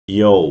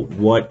Yo,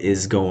 what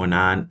is going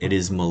on? It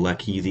is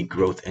Maleki, the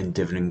growth and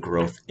dividend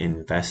growth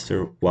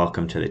investor.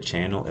 Welcome to the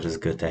channel. It is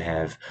good to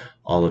have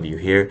all of you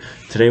here.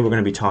 Today we're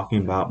going to be talking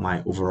about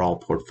my overall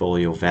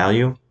portfolio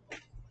value.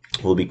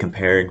 We'll be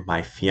comparing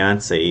my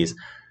fiance's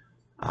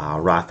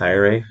Roth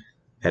IRA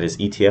that is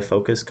ETF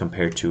focused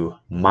compared to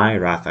my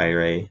Roth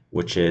IRA,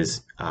 which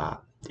is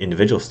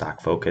individual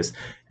stock focused.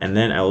 And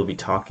then I will be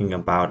talking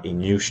about a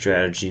new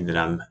strategy that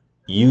I'm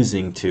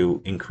using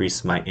to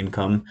increase my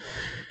income.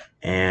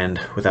 And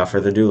without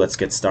further ado, let's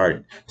get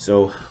started.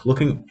 So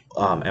looking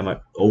at my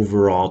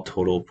overall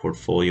total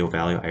portfolio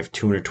value, I have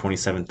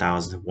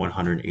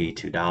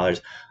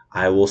 $227,182.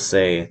 I will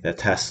say that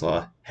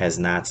Tesla has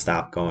not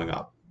stopped going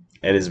up.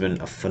 It has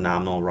been a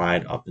phenomenal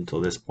ride up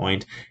until this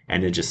point,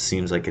 and it just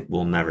seems like it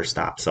will never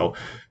stop. So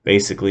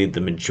basically,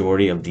 the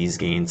majority of these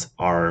gains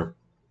are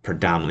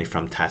predominantly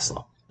from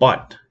Tesla.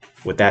 But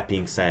with that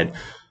being said,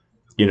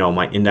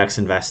 my index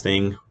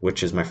investing,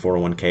 which is my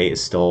 401k,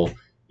 is still,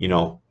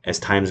 as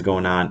time's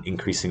going on,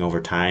 increasing over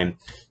time.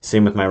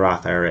 Same with my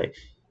Roth IRA.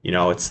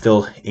 It's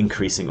still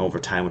increasing over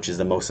time, which is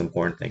the most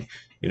important thing.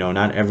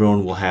 Not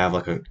everyone will have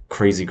like a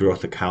crazy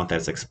growth account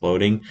that's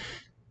exploding.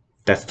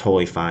 That's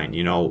totally fine.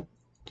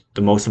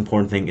 The most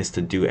important thing is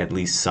to do at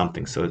least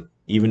something. So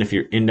even if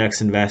you're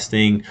index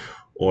investing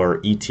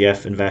or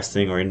ETF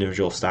investing or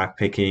individual stock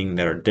picking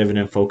that are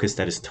dividend focused,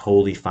 that is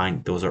totally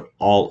fine. Those are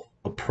all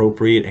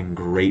appropriate and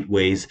great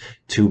ways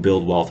to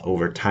build wealth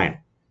over time.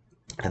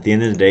 At the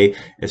end of the day,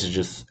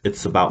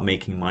 it's about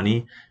making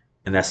money,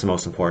 and that's the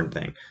most important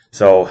thing.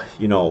 So,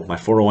 my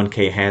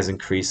 401k has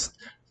increased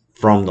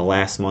from the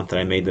last month that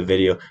I made the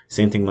video.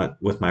 Same thing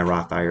with my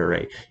Roth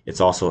IRA.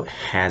 It's also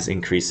has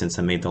increased since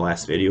I made the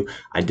last video.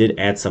 I did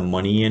add some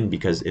money in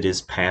because it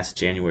is past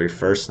January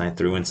 1st, and I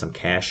threw in some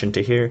cash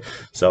into here.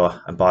 So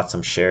I bought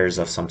some shares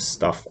of some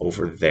stuff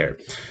over there.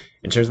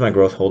 In terms of my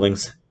growth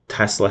holdings,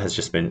 Tesla has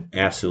just been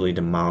absolutely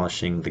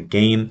demolishing the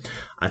game.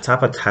 On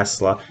top of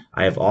Tesla,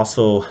 I have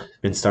also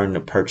been starting to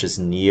purchase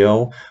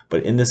NEO,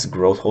 but in this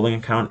growth holding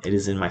account, it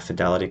is in my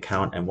Fidelity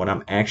account. And what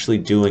I'm actually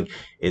doing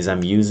is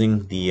I'm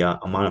using the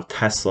amount of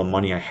Tesla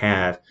money I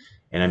have,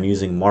 and I'm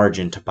using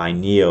margin to buy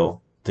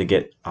NEO to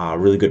get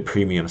really good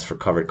premiums for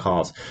covered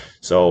calls.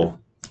 So,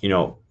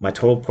 my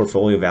total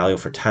portfolio value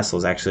for Tesla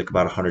is actually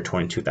about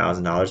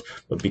 $122,000,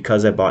 but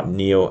because I bought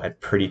NEO at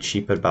pretty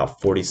cheap at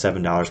about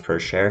 $47 per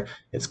share,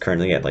 it's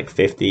currently at like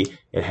 $50.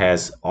 It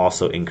has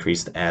also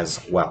increased as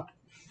well.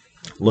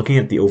 Looking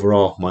at the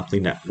overall monthly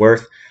net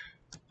worth,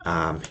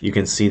 you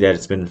can see that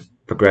it's been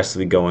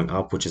progressively going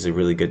up, which is a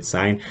really good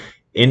sign.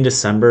 In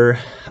December,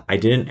 I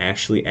didn't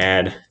actually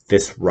add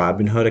this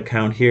Robinhood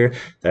account here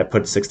that I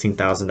put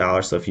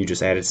 $16,000. So if you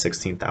just added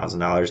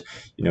 $16,000,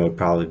 it would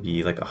probably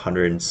be like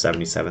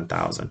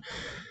 $177,000.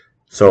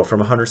 So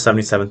from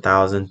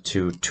 $177,000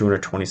 to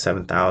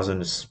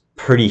 $227,000 is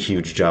pretty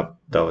huge jump,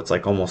 though. It's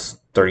like almost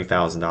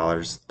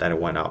 $30,000 that it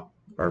went up,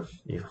 or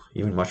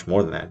even much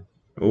more than that.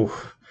 Ooh,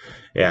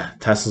 yeah,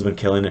 Tesla's been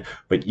killing it.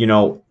 But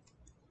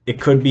it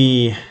could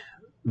be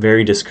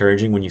very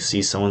discouraging when you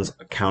see someone's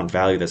account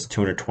value that's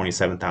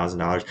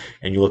 $227,000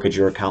 and you look at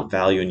your account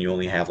value and you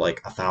only have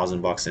like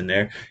 $1,000 in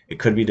there. It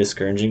could be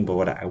discouraging, but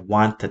what I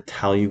want to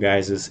tell you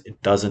guys is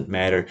it doesn't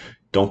matter.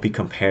 Don't be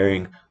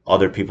comparing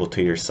other people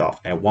to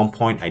yourself. At one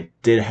point, I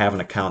did have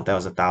an account that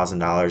was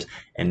 $1,000,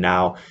 and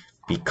now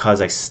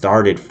because I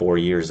started 4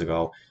 years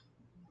ago,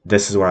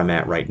 this is where I'm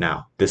at right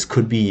now. This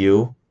could be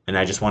you. And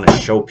I just want to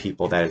show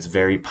people that it's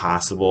very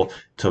possible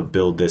to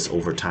build this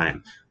over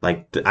time.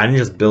 Like, I didn't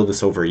just build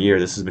this over a year.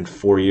 This has been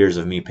 4 years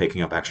of me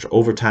picking up extra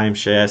overtime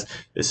shifts.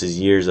 This is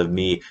years of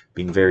me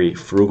being very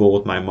frugal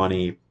with my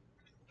money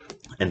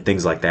and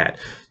things like that.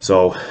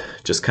 So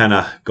just kind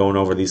of going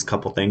over these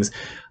couple things.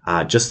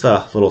 Just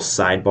a little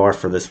sidebar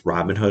for this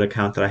Robinhood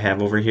account that I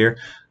have over here.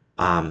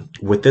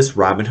 With this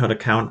Robinhood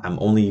account, I'm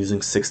only using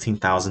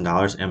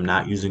 $16,000 and I'm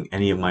not using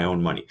any of my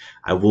own money.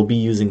 I will be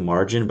using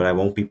margin, but I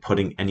won't be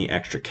putting any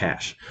extra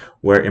cash.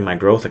 Where in my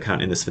growth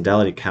account, in this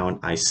Fidelity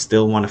account, I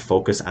still want to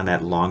focus on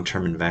that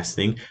long-term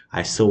investing.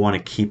 I still want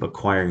to keep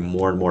acquiring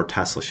more and more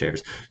Tesla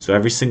shares. So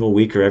every single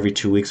week or every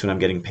 2 weeks when I'm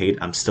getting paid,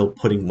 I'm still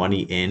putting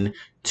money in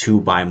to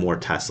buy more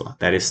Tesla.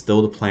 That is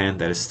still the plan.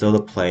 That is still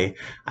the play.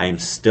 I am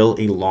still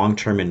a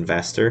long-term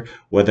investor,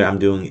 whether I'm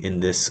doing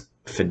in this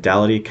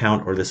Fidelity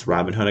account or this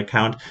Robinhood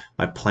account.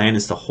 My plan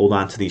is to hold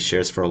on to these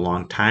shares for a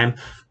long time,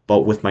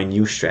 but with my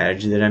new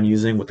strategy that I'm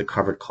using with the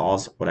covered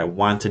calls, what I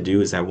want to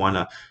do is I want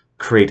to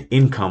create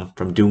income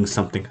from doing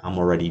something I'm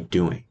already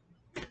doing.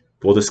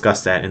 We'll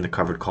discuss that in the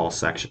covered calls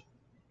section.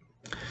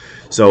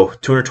 So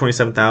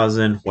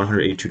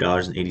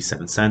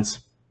 $227,182.87.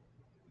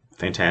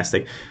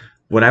 Fantastic.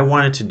 What I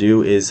wanted to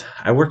do is,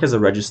 I work as a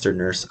registered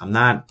nurse. I'm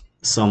not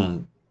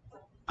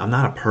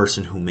a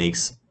person who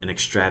makes an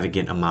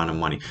extravagant amount of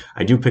money.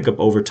 I do pick up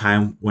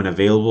overtime when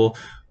available,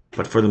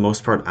 but for the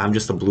most part, I'm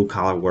just a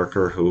blue-collar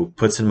worker who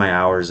puts in my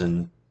hours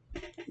and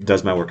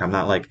does my work. I'm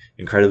not like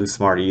incredibly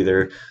smart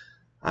either.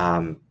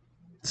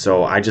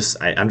 So I'm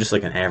just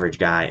like an average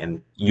guy,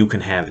 and you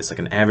can have this. Like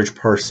an average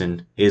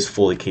person is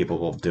fully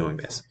capable of doing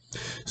this.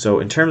 So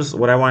in terms of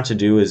what I want to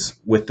do is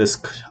with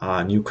this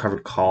new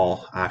covered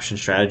call option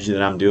strategy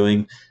that I'm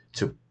doing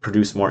to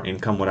produce more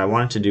income, what I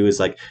wanted to do is,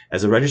 like,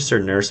 as a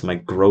registered nurse, my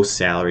gross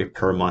salary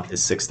per month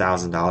is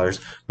 $6,000.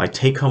 My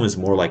take home is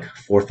more like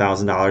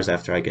 $4,000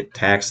 after I get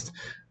taxed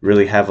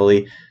really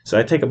heavily. So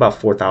I take about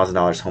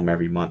 $4,000 home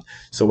every month.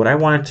 So what I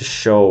wanted to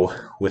show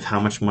with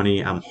how much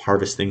money I'm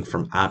harvesting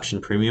from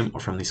option premium or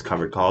from these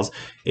covered calls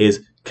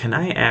is, can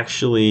I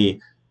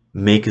actually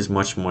make as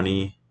much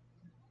money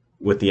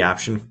with the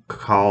option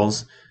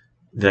calls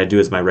that I do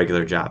as my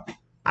regular job?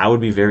 I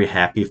would be very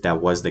happy if that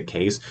was the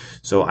case.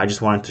 So I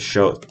just wanted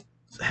to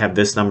have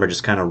this number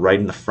just kind of right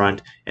in the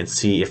front and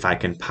see if I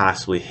can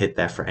possibly hit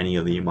that for any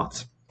of the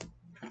months.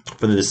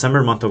 For the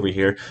December month over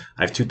here,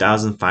 I have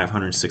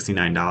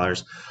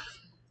 $2,569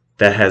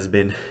 that has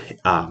been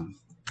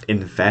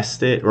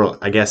invested, or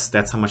I guess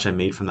that's how much I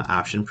made from the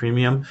option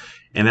premium.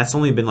 And that's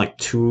only been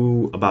like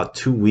about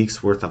 2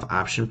 weeks worth of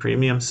option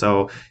premium.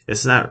 So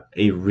it's not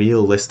a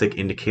realistic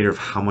indicator of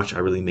how much I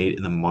really made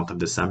in the month of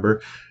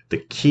December. The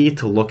key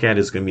to look at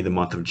is going to be the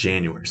month of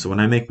January. So when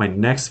I make my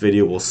next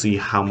video, we'll see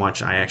how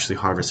much I actually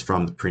harvest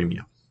from the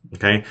premium.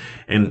 Okay.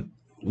 And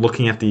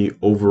looking at the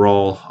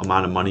overall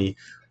amount of money,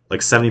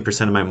 like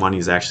 70% of my money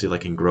is actually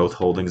like in growth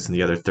holdings, and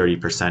the other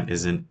 30%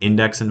 is in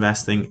index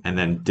investing and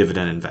then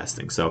dividend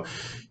investing. So,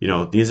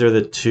 these are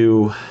the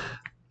two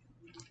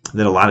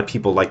that a lot of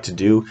people like to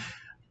do.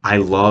 I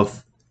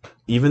love,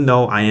 even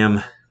though I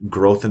am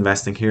growth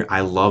investing here,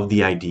 I love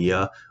the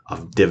idea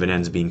of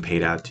dividends being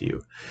paid out to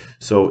you.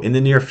 So in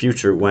the near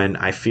future, when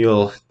I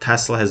feel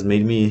Tesla has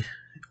made me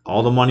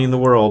all the money in the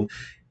world,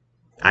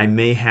 I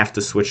may have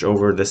to switch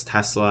over this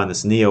Tesla and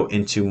this NEO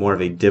into more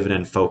of a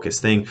dividend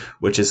focused thing,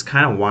 which is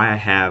kind of why I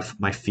have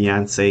my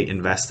fiance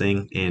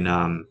investing in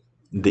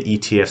the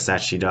ETFs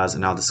that she does,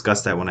 and I'll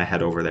discuss that when I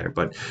head over there.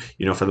 But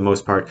for the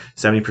most part,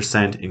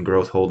 70% in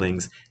growth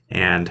holdings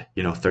and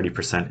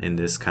 30% in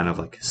this kind of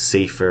like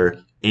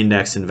safer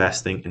index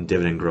investing and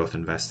dividend growth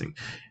investing.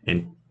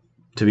 And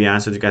to be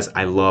honest with you guys,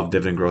 I love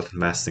dividend growth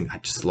investing. I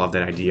just love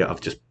that idea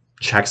of just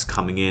checks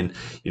coming in,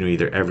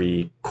 either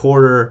every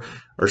quarter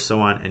or so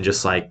on, and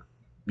just like,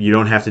 you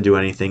don't have to do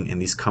anything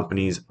and these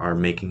companies are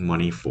making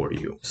money for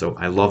you. So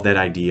I love that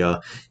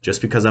idea.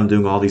 Just because I'm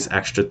doing all these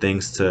extra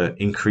things to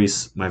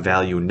increase my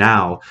value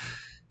now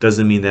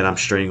doesn't mean that I'm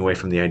straying away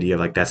from the idea of,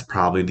 like, that's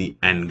probably the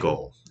end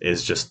goal,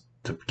 is just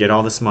to get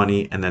all this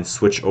money and then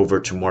switch over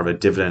to more of a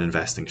dividend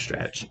investing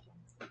strategy.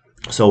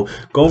 So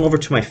going over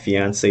to my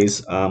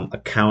fiance's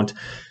account,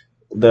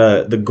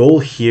 the goal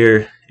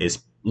here is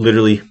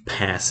literally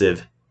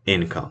passive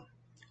income.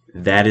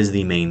 That is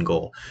the main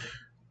goal.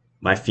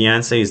 My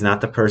fiance is not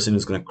the person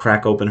who's going to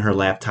crack open her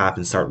laptop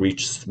and start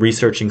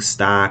researching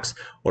stocks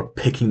or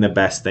picking the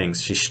best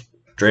things. She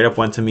straight up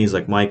went to me, is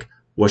like, Mike,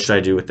 what should I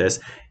do with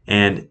this?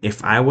 And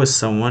if I was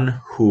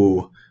someone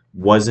who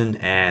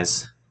wasn't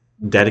as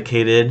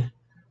dedicated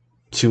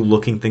to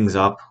looking things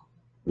up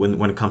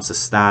when it comes to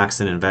stocks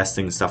and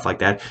investing and stuff like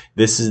that,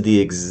 this is the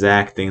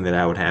exact thing that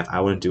I would have.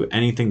 I wouldn't do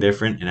anything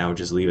different, and I would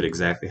just leave it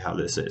exactly how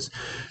this is.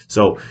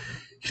 So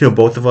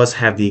both of us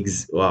have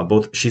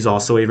she's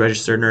also a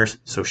registered nurse,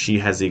 so she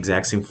has the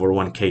exact same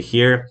 401k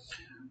here.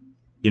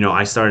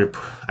 I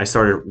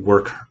started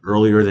work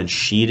earlier than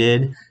she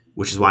did,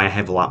 which is why I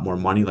have a lot more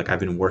money. Like, I've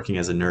been working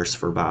as a nurse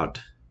for about,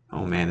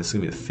 oh man, this is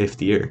gonna be the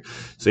 5th year.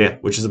 So yeah,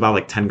 which is about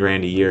like 10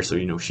 grand a year. So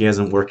she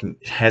hasn't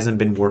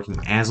been working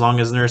as long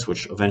as a nurse,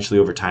 which eventually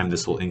over time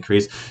this will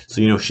increase.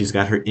 So she's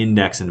got her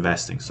index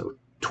investing. So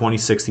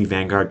 2060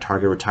 Vanguard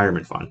Target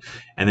Retirement Fund.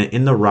 And then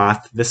in the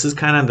Roth, this is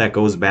kind of, that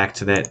goes back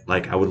to that,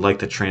 like, I would like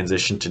to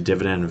transition to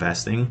dividend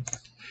investing.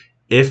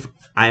 If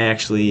I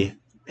actually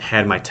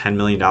had my $10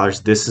 million,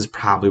 this is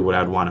probably what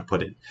I'd want to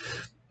put in.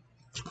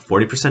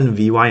 40% in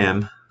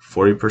VYM,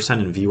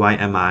 40% in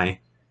VYMI,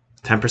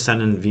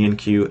 10% in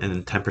VNQ, and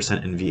then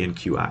 10% in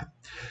VNQI.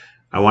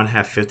 I want to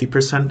have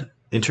 50%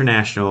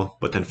 international,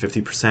 but then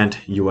 50%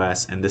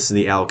 US, and this is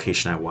the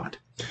allocation I want.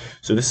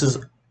 So this is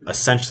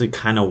essentially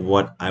kind of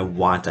what I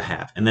want to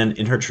have. And then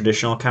in her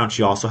traditional account,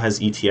 she also has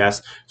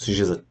ETFs. So she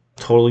has a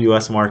total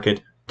US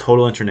market,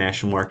 total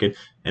international market,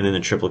 and then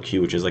the triple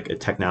Q, which is like a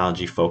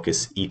technology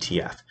focused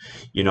ETF.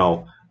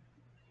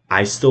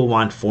 I still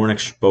want foreign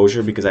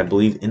exposure because I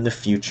believe in the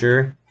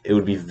future it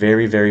would be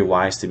very, very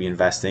wise to be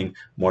investing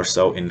more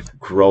so in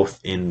growth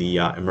in the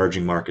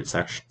emerging market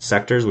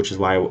sectors, which is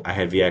why I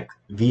had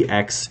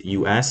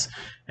VXUS,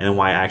 and then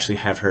why I actually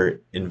have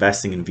her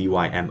investing in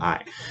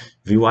VYMI.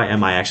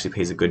 VYMI actually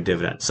pays a good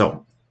dividend.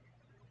 So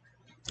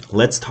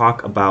let's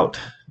talk about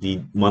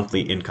the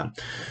monthly income.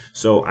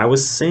 So I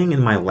was saying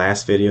in my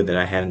last video that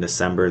I had in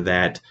December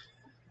that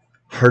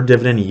her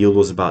dividend yield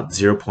was about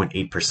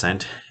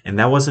 0.8%, and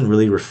that wasn't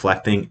really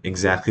reflecting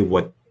exactly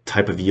what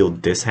type of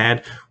yield this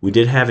had. We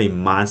did have a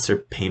monster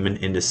payment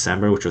in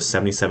December, which was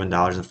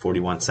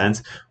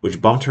 $77.41, which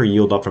bumped her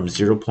yield up from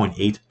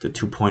 0.8 to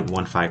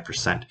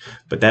 2.15%.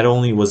 But that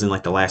only was in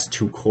like the last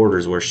 2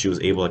 quarters where she was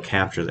able to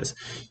capture this.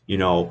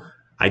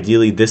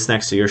 Ideally, this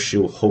next year, she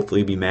will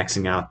hopefully be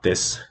maxing out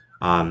this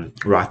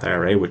Roth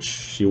IRA, which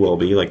she will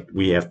be. Like,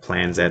 we have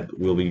plans that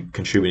we'll be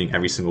contributing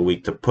every single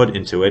week to put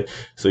into it.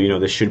 So,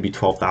 this should be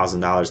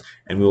 $12,000,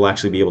 and we'll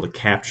actually be able to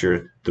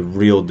capture the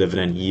real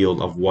dividend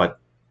yield of what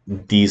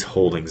these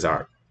holdings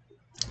are.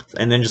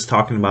 And then just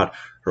talking about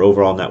her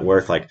overall net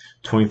worth, like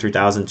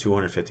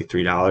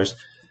 $23,253.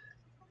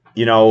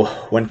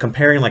 When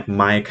comparing like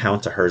my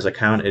account to hers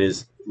account, it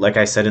is, like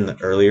I said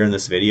earlier in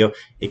this video,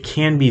 it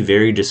can be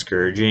very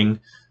discouraging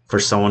for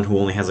someone who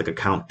only has like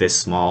account this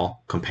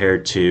small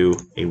compared to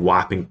a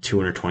whopping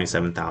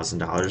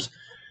 $227,000.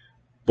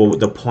 But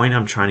the point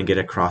I'm trying to get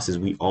across is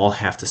we all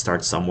have to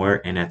start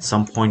somewhere, and at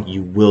some point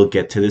you will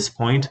get to this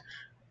point,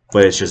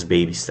 but it's just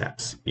baby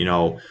steps.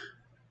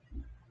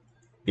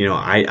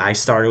 I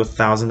started with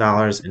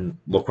 $1,000, and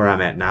look where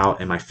I'm at now,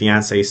 and my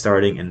fiance is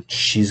starting, and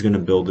she's going to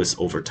build this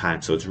over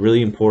time. So it's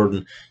really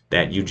important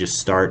that you just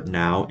start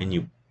now,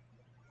 and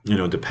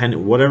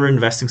depend whatever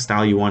investing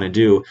style you want to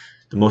do.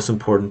 The most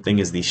important thing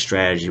is the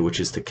strategy,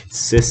 which is to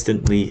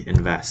consistently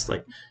invest.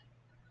 Like,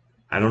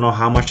 I don't know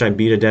how much I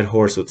beat a dead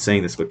horse with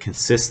saying this, but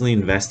consistently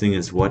investing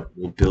is what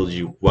will build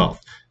you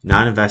wealth.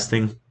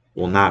 Non-investing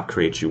will not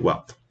create you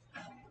wealth.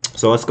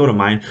 So let's go to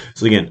mine.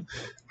 So again,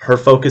 her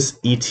focus,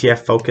 ETF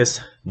focus.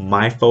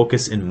 My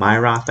focus in my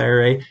Roth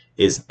IRA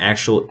is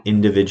actual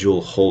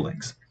individual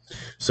holdings.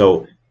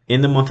 So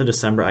in the month of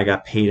December, I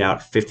got paid out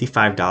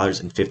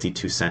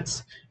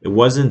 $55.52. It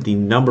wasn't the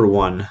number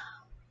one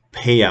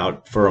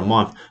payout for a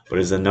month, but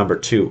it's the number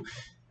two.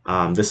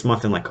 This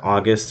month in like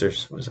August, or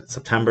what is it,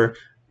 September,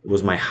 it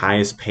was my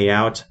highest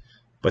payout,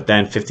 but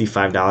then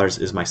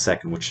 $55 is my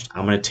second, which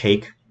I'm going to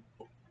take.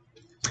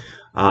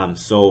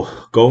 So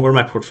going over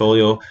my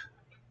portfolio,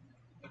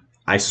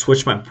 I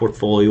switched my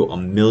portfolio a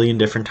million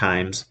different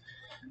times.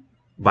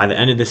 By the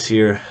end of this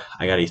year,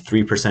 I got a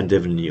 3%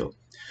 dividend yield.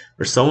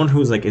 For someone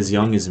who's like as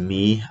young as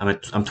me,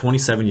 I'm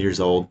 27 years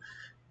old.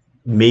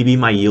 Maybe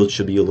my yield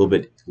should be a little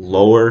bit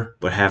lower,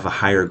 but have a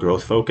higher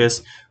growth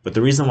focus. But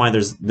the reason why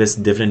this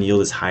dividend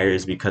yield is higher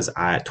is because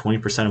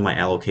 20% of my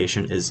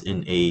allocation is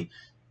in a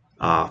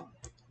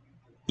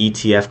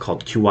ETF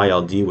called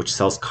QYLD, which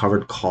sells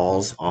covered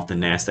calls off the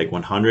NASDAQ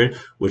 100,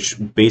 which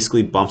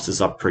basically bumps us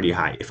up pretty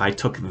high. If I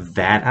took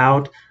that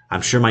out,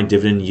 I'm sure my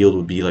dividend yield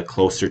would be like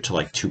closer to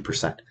like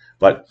 2%.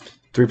 But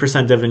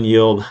 3% dividend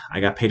yield, I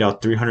got paid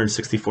out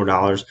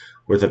 $364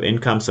 worth of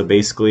income. So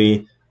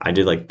basically, I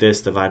did like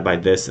this, divide by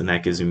this, and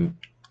that gives me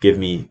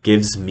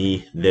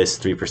this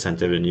 3%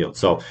 dividend yield.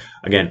 So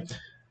again,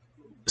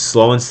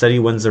 slow and steady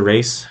wins the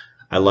race.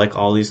 I like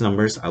all these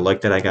numbers. I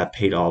like that I got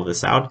paid all of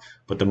this out.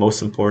 But the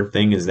most important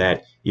thing is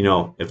that,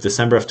 if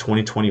December of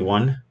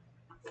 2021,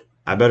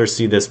 I better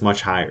see this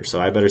much higher. So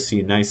I better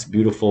see a nice,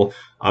 beautiful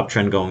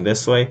uptrend going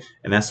this way.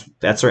 And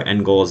that's our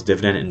end goal as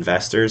dividend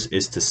investors,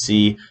 is to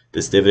see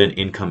this dividend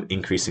income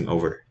increasing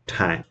over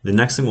time. The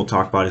next thing we'll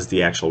talk about is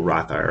the actual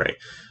Roth IRA.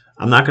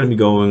 I'm not going to be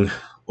going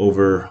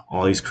over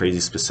all these crazy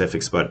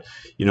specifics, but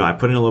I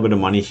put in a little bit of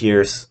money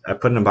here. I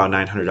put in about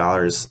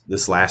 $900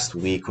 this last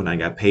week when I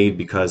got paid,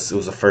 because it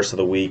was the first of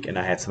the week and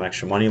I had some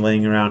extra money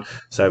laying around,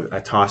 so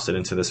I tossed it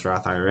into this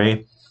Roth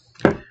IRA.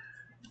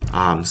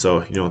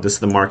 So this is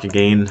the market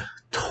gain.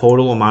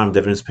 Total amount of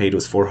dividends paid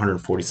was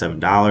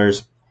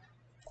 $447,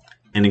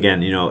 and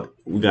again,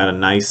 we got a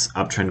nice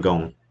uptrend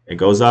going. It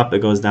goes up, it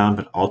goes down,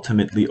 but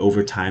ultimately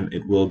over time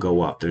it will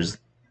go up. There's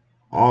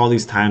all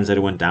these times that it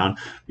went down,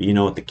 but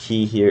what the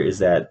key here is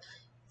that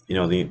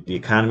the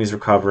economy is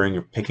recovering,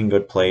 you're picking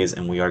good plays,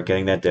 and we are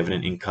getting that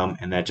dividend income,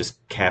 and that just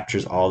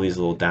captures all these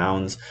little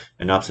downs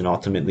and ups, and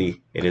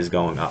ultimately it is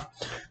going up.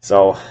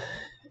 So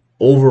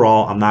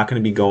overall, I'm not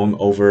going to be going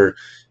over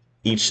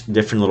each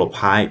different little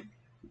pie.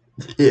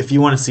 If you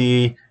want to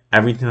see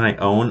everything that I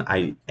own,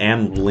 I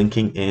am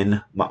linking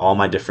in all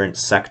my different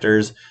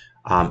sectors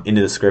in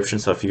the description.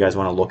 So if you guys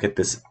want to look at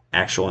this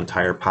actual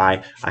entire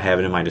pie, I have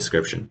it in my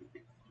description.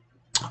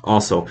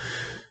 Also,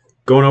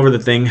 going over the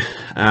thing,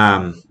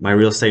 my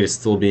real estate is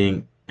still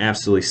being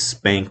absolutely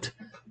spanked.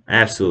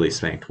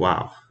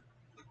 Wow,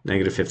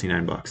 negative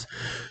 59 bucks.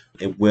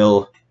 It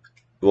will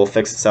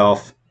fix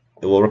itself.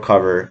 It will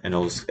recover, and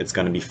it's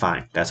going to be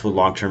fine. That's what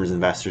long-term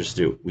investors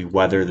do. We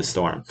weather the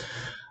storm.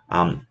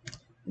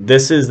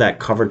 This is that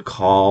covered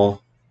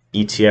call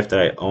ETF that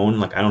I own.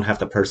 Like, I don't have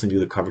to personally do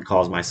the covered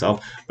calls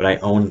myself, but I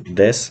own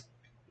this,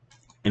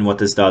 and what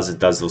this does, it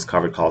does those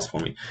covered calls for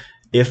me.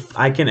 If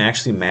I can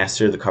actually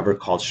master the covered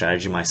call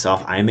strategy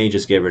myself, I may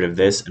just get rid of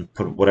this and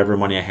put whatever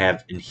money I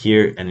have in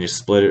here and just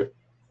split it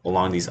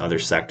along these other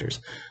sectors.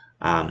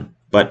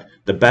 But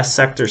the best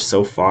sector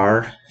so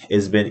far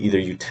has been either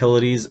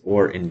utilities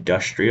or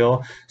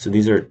industrial. So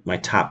these are my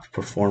top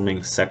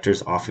performing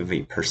sectors off of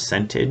a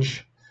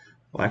percentage.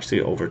 Well,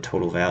 actually, over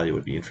total value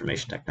would be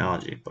information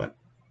technology, but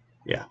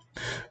yeah.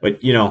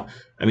 But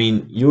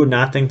you would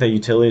not think that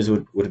utilities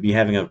would be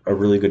having a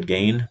really good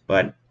gain,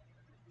 but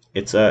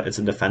it's a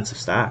defensive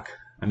stock.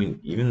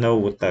 Even though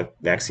with the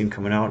vaccine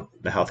coming out,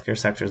 the healthcare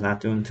sector is not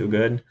doing too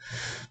good,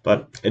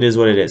 but it is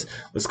what it is.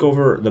 Let's go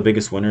over the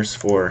biggest winners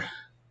for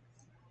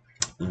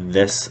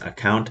this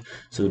account.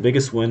 So the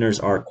biggest winners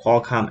are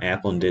Qualcomm,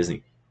 Apple, and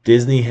Disney.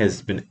 Disney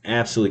has been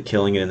absolutely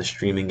killing it in the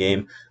streaming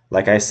game.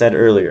 Like I said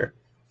earlier,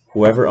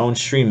 whoever owns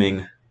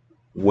streaming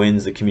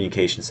wins the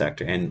communication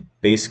sector, and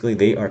basically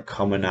they are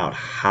coming out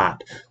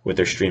hot with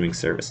their streaming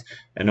service,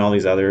 and all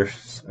these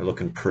others are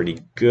looking pretty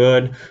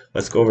good.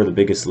 Let's go over the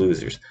biggest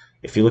losers.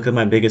 If you look at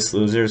my biggest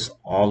losers,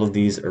 all of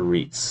these are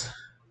REITs.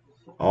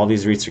 All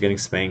these REITs are getting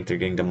spanked, they're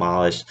getting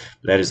demolished.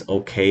 That is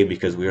okay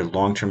because we are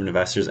long-term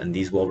investors and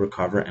these will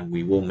recover and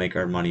we will make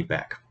our money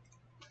back.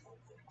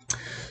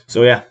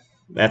 So yeah,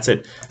 that's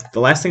it.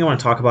 The last thing I want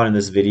to talk about in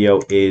this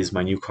video is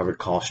my new covered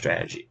call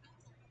strategy.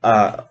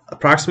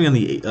 Approximately on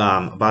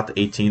the about the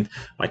 18th,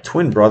 my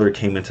twin brother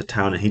came into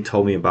town and he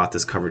told me about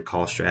this covered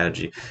call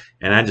strategy,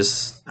 and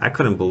I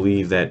couldn't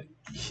believe that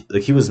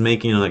he was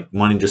making like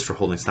money just for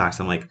holding stocks.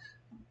 I'm like,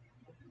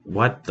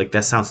 what? Like,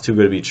 that sounds too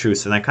good to be true.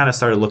 So then I kind of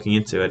started looking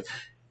into it,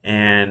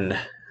 and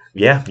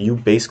yeah, you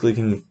basically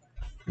can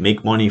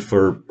make money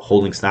for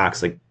holding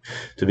stocks, like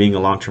to being a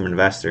long-term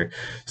investor.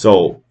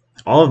 So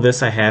all of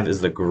this I have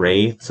is the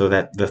gray, so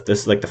that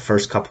this is like the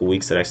first couple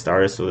weeks that I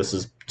started. So this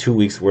is 2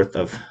 weeks worth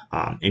of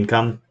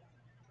income,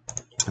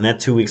 and that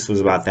 2 weeks was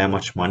about that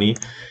much money.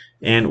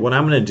 And what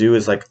I'm going to do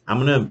is, like,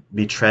 I'm going to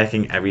be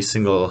tracking every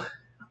single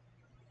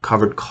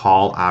covered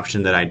call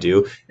option that I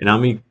do, and I'll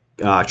be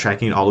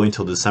tracking it all the way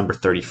until December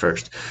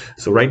 31st.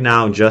 So right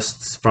now,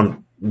 just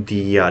from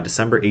the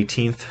December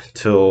 18th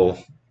till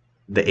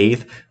the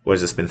 8th, what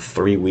has this been,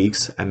 3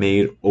 weeks, I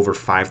made over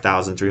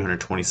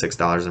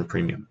 $5,326 in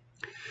premium.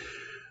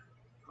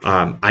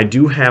 I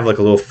do have like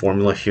a little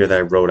formula here that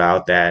I wrote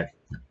out that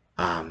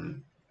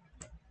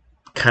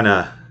kind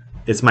of,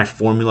 it's my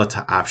formula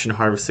to option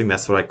harvesting.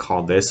 That's what I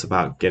call this,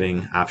 about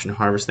getting option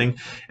harvesting.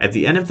 At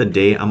the end of the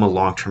day, I'm a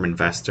long-term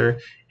investor,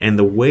 and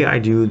the way I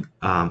do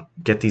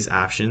get these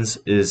options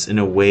is in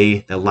a way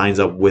that lines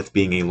up with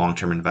being a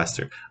long-term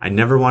investor. I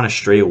never want to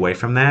stray away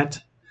from that.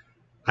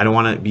 I don't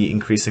want to be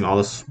increasing all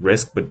this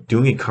risk, but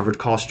doing a covered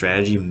call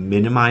strategy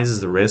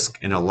minimizes the risk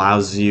and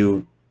allows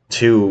you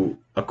to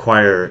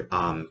acquire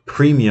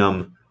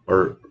premium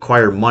or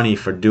acquire money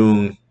for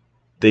doing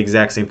the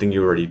exact same thing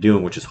you're already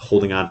doing, which is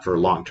holding on for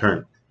long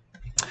term.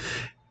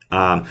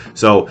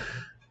 So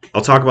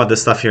I'll talk about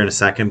this stuff here in a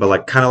second, but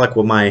like kind of like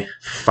what my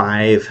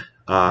 5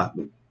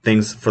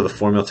 things for the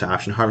formula to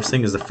option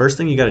harvesting is. The first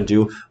thing you got to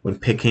do when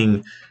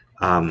picking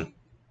a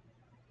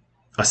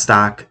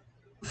stock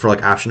for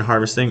like option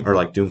harvesting or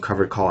like doing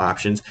covered call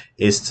options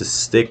is to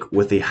stick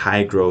with a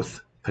high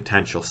growth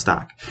potential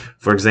stock.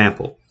 For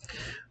example,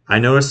 I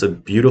noticed a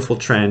beautiful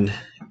trend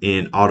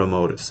in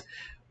automotives.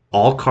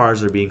 All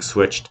cars are being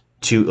switched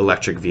to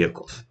electric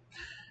vehicles.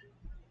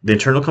 The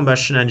internal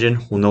combustion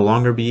engine will no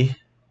longer be,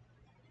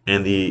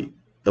 and the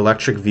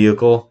electric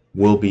vehicle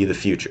will be the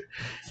future.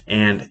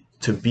 And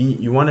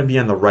you want to be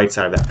on the right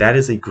side of that. That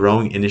is a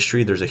growing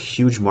industry. There's a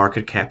huge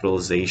market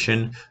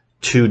capitalization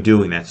to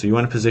doing that. So you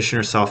want to position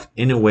yourself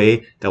in a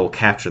way that will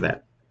capture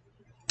that.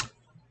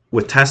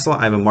 With Tesla,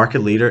 I have a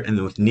market leader, and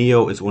then with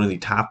NIO is one of the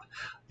top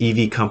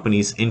EV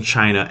companies in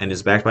China and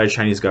is backed by the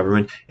Chinese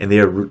government, and they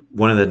are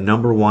one of the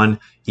 #1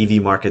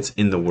 EV markets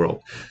in the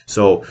world.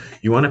 So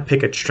you want to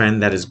pick a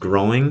trend that is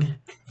growing,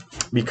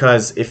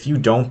 because if you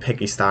don't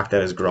pick a stock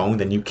that is growing,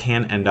 then you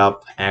can end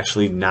up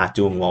actually not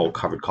doing well with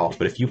covered calls.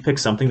 But if you pick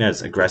something that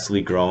is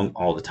aggressively growing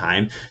all the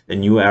time,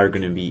 then you are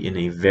going to be in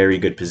a very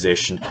good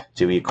position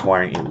to be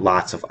acquiring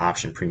lots of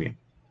option premium.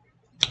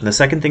 And the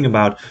second thing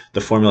about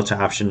the formula to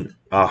option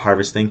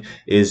harvesting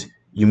is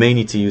you may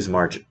need to use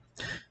margin.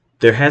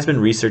 There has been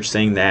research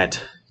saying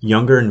that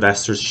younger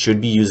investors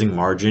should be using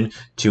margin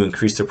to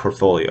increase their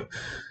portfolio.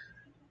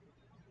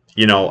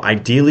 You know,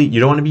 ideally, you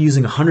don't want to be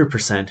using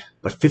 100%,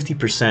 but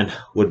 50%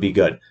 would be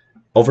good.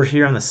 Over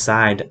here on the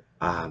side,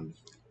 I'm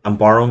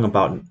borrowing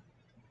about,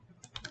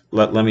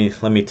 let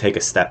me take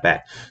a step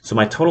back. So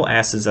my total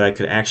assets that I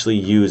could actually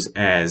use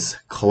as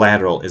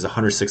collateral is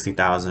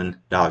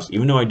 $160,000.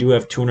 Even though I do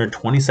have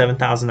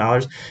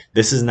 $227,000,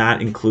 this is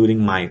not including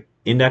my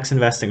index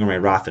investing or my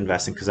Roth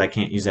investing, because I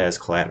can't use that as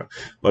collateral.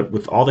 But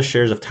with all the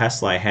shares of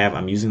Tesla I have,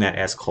 I'm using that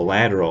as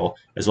collateral,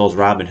 as well as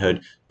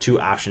Robinhood, to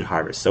option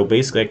harvest. So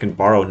basically I can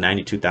borrow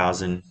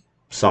 92,000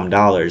 some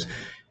dollars,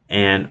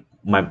 and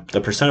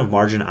the percent of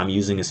margin I'm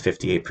using is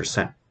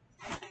 58%.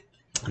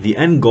 The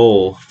end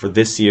goal for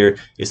this year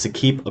is to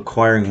keep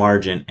acquiring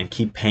margin and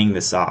keep paying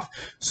this off.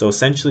 So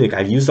essentially, like,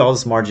 I've used all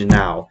this margin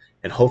now,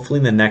 and hopefully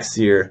in the next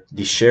year,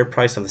 the share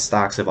price of the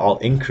stocks have all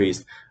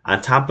increased on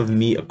top of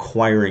me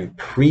acquiring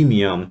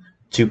premium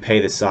to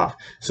pay this off.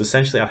 So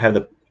essentially, I'll have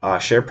the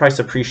share price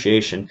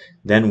appreciation,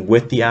 then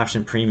with the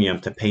option premium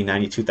to pay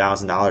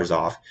 $92,000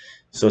 off.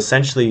 So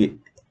essentially,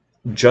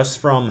 just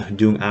from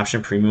doing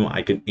option premium,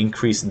 I could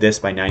increase this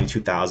by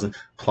 $92,000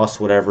 plus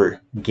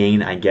whatever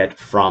gain I get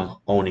from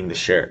owning the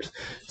shares.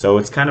 So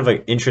it's kind of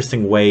an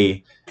interesting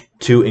way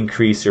to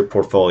increase your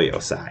portfolio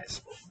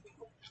size.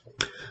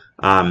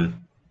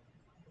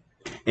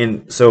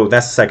 And so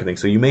that's the second thing.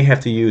 So you may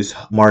have to use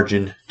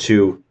margin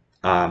to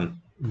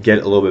get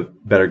a little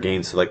bit better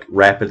gains to like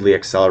rapidly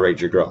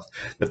accelerate your growth.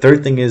 The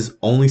third thing is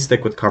only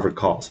stick with covered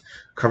calls.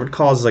 Covered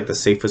calls is like the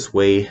safest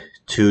way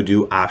to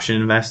do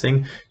option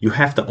investing. You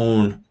have to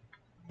own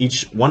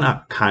each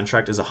one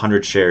contract is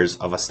 100 shares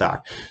of a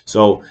stock.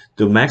 So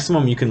the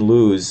maximum you can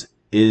lose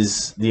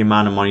is the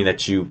amount of money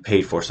that you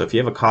paid for. So if you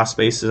have a cost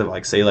basis of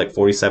like say like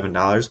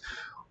 $47,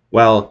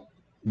 well,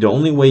 the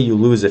only way you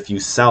lose if you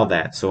sell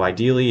that. So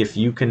ideally, if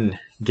you can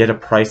get a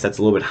price that's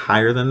a little bit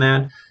higher than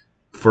that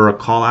for a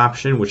call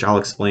option, which I'll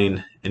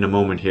explain in a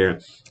moment here,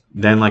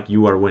 then like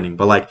you are winning.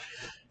 But like,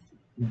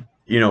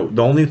 you know,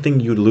 the only thing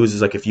you'd lose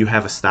is like if you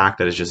have a stock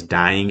that is just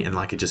dying and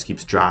like it just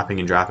keeps dropping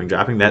and dropping,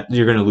 that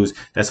you're going to lose.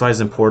 That's why it's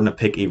important to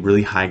pick a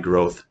really high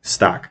growth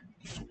stock.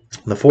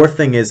 The fourth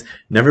thing is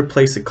never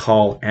place a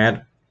call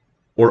at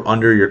or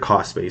under your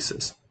cost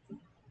basis.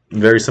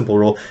 Very simple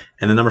rule.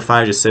 And then number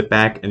 5, just sit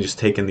back and just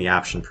take in the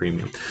option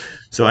premium.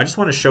 So I just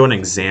want to show an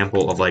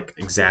example of like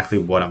exactly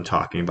what I'm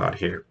talking about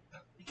here.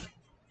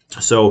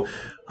 So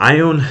I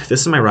own,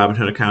 this is my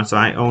Robinhood account, so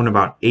I own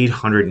about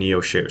 800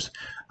 NEO shares.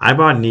 I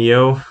bought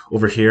NEO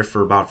over here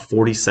for about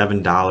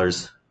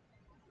 $47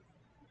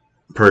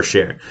 per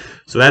share.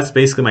 So that's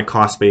basically my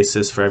cost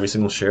basis for every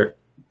single share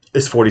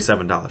is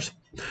 $47.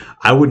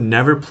 I would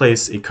never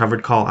place a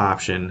covered call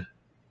option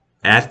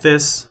at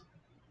this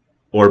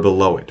or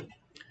below it.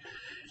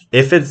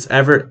 If it's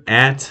ever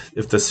at,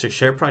 if the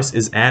share price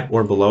is at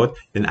or below it,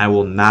 then I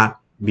will not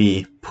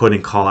be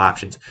putting call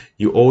options.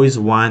 You always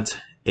want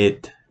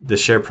the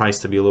share price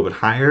to be a little bit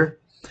higher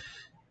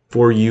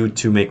for you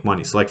to make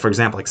money. So like for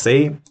example, like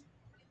say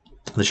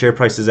the share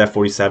price is at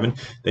 47,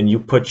 then you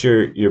put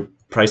your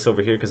price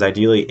over here because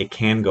ideally it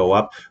can go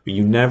up, but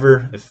you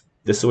never, if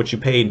this is what you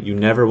paid, you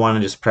never want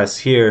to just press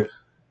here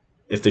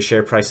if the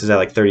share price is at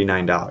like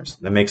 $39.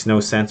 That makes no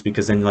sense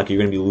because then like you're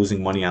going to be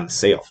losing money on the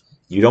sale.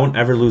 You don't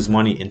ever lose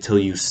money until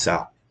you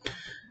sell.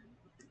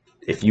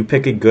 If you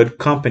pick a good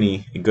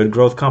company, a good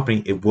growth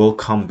company, it will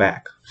come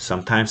back.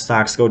 Sometimes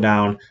stocks go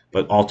down,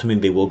 but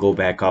ultimately they will go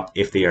back up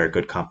if they are a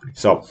good company.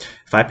 So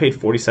if I paid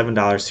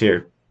 $47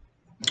 here,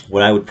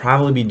 what I would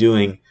probably be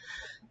doing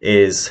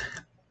is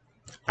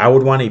I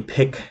would want to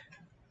pick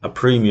a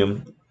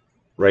premium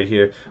right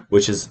here,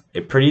 which is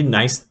a pretty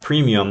nice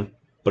premium,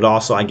 but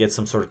also I get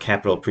some sort of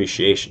capital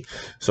appreciation.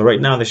 So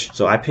right now,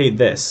 so I paid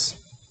this,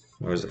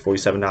 what was it,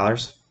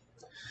 $47?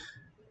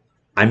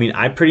 I mean,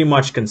 I pretty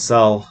much can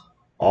sell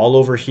all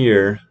over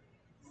here.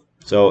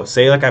 So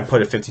say like I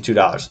put it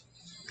 $52.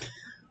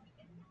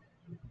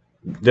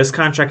 This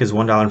contract is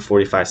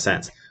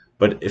 $1.45.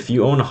 But if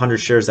you own 100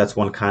 shares, that's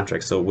one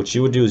contract. So what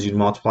you would do is you'd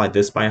multiply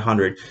this by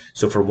 100.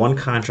 So for one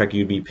contract,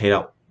 you'd be paid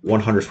out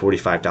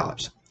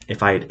 $145.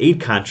 If I had 8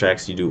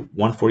 contracts, you do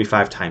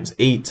 145 times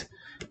 8.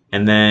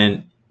 And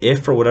then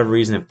if for whatever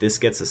reason, if this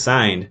gets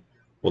assigned,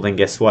 well then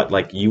guess what?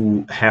 Like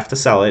you have to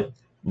sell it,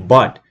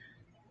 but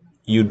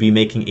you'd be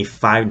making a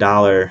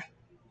 $5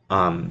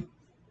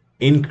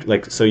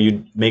 so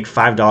you'd make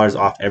 $5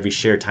 off every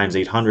share times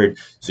 800.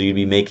 So you'd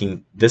be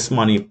making this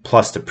money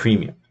plus the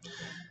premium.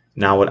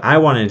 Now what I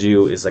want to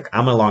do is like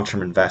I'm a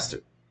long-term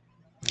investor.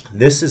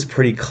 This is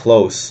pretty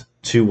close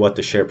to what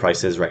the share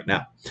price is right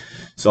now.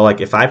 So like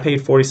if I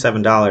paid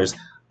 $47,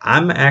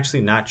 I'm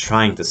actually not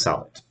trying to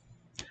sell it.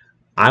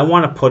 I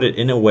want to put it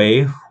in a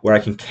way where I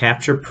can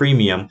capture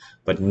premium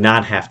but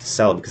not have to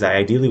sell it because I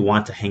ideally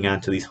want to hang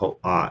on to these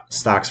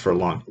stocks for a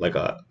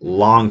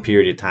long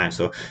period of time.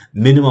 So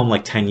minimum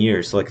like 10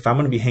 years. So like if I'm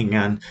going to be hanging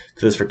on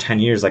to this for 10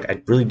 years, like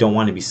I really don't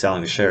want to be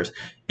selling the shares.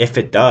 If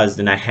it does,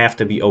 then I have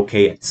to be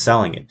okay at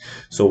selling it.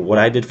 So what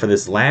I did for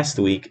this last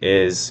week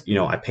is, you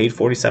know, I paid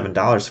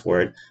 $47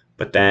 for it,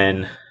 but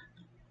then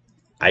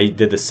I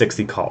did the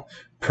 60 call.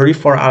 Pretty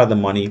far out of the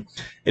money.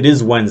 It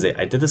is Wednesday.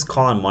 I did this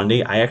call on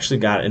Monday. I actually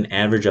got an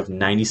average of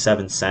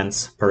 97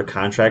 cents per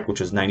contract, which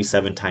was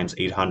 97 times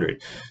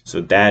 800.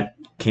 So that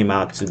came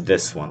out to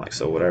this one, like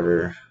so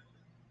whatever,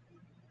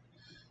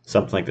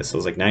 something like this. So it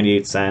was like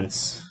 98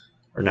 cents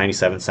or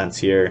 97 cents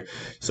here.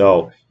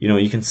 So, you know,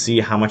 you can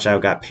see how much I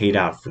got paid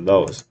out for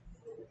those.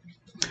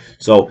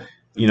 So,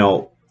 you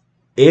know,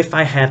 if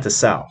I had to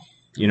sell,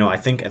 you know, I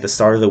think at the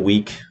start of the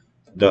week,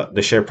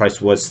 the share price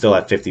was still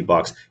at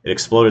 $50. It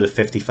exploded to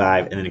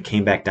 55 and then it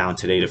came back down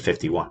today to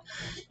 51.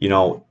 You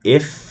know,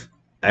 if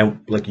I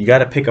like you got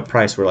to pick a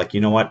price where like, you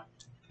know what,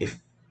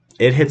 if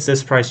it hits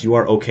this price, you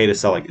are okay to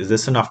sell. Like, is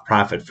this enough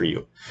profit for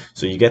you?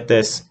 So you get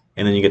this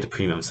and then you get the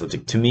premium. So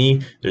to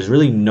me, there's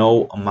really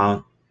no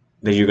amount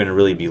that you're going to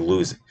really be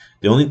losing.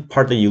 The only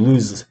part that you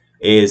lose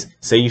is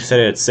say you set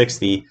it at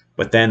 60,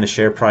 but then the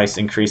share price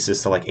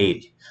increases to like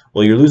 80.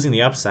 Well, you're losing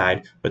the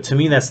upside, but to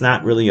me that's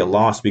not really a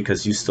loss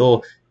because you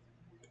still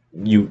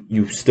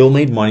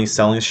made money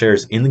selling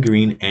shares in the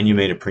green and you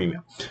made a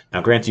premium.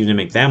 Now granted you didn't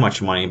make that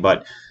much money,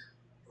 but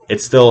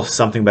it's still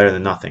something better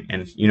than nothing.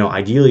 And you know,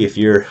 ideally if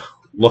you're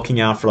looking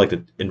out for like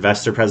the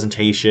investor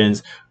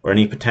presentations or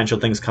any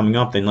potential things coming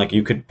up, then like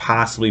you could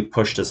possibly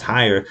push this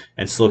higher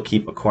and still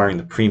keep acquiring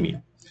the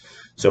premium.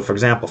 So for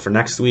example, for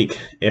next week,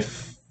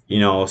 if you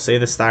know, say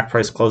the stock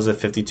price closes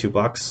at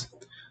 $52,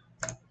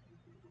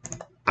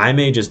 I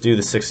may just do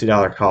the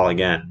 $60 call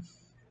again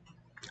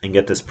and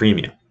get this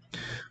premium.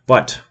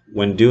 But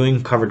when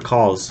doing covered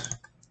calls,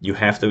 you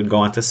have to go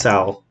on to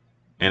sell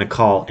and a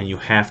call, and you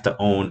have to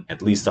own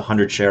at least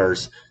 100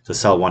 shares to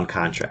sell one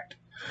contract.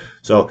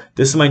 So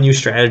this is my new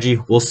strategy.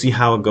 We'll see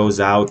how it goes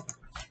out.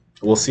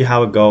 We'll see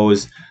how it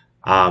goes.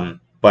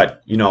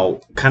 But you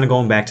know, kind of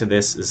going back to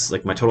this is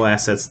like my total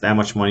assets, that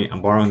much money,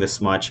 I'm borrowing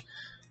this much.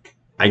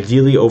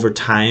 Ideally, over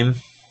time,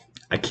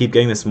 I keep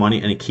getting this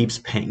money and it keeps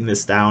paying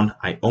this down.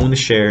 I own the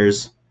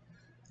shares.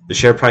 The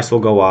share price will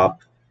go up.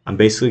 I'm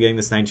basically getting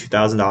this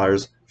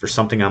 $92,000 for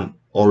something I'm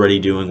already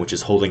doing, which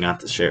is holding on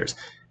to shares.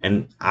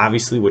 And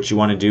obviously what you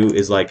want to do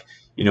is, like,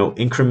 you know,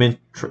 each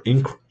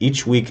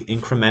week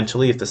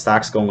incrementally. If the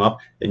stock's going up,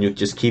 then you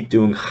just keep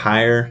doing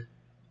higher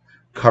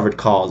covered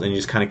calls and you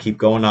just kind of keep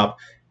going up.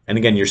 And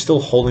again, you're still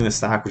holding the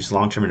stock, which is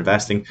long-term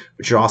investing,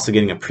 but you're also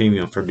getting a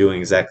premium for doing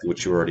exactly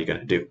what you're already going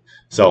to do.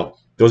 So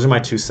those are my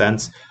 2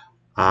 cents.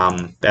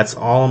 That's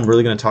all I'm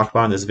really going to talk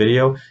about in this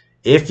video.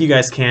 If you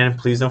guys can,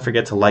 please don't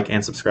forget to like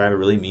and subscribe. It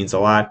really means a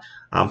lot.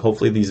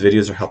 Hopefully these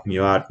videos are helping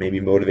you out, maybe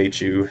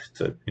motivate you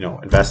to, you know,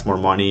 invest more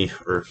money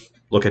or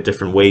look at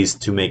different ways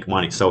to make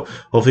money. So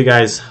hopefully you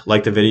guys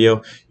like the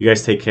video. You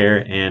guys take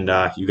care, and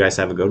you guys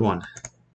have a good one.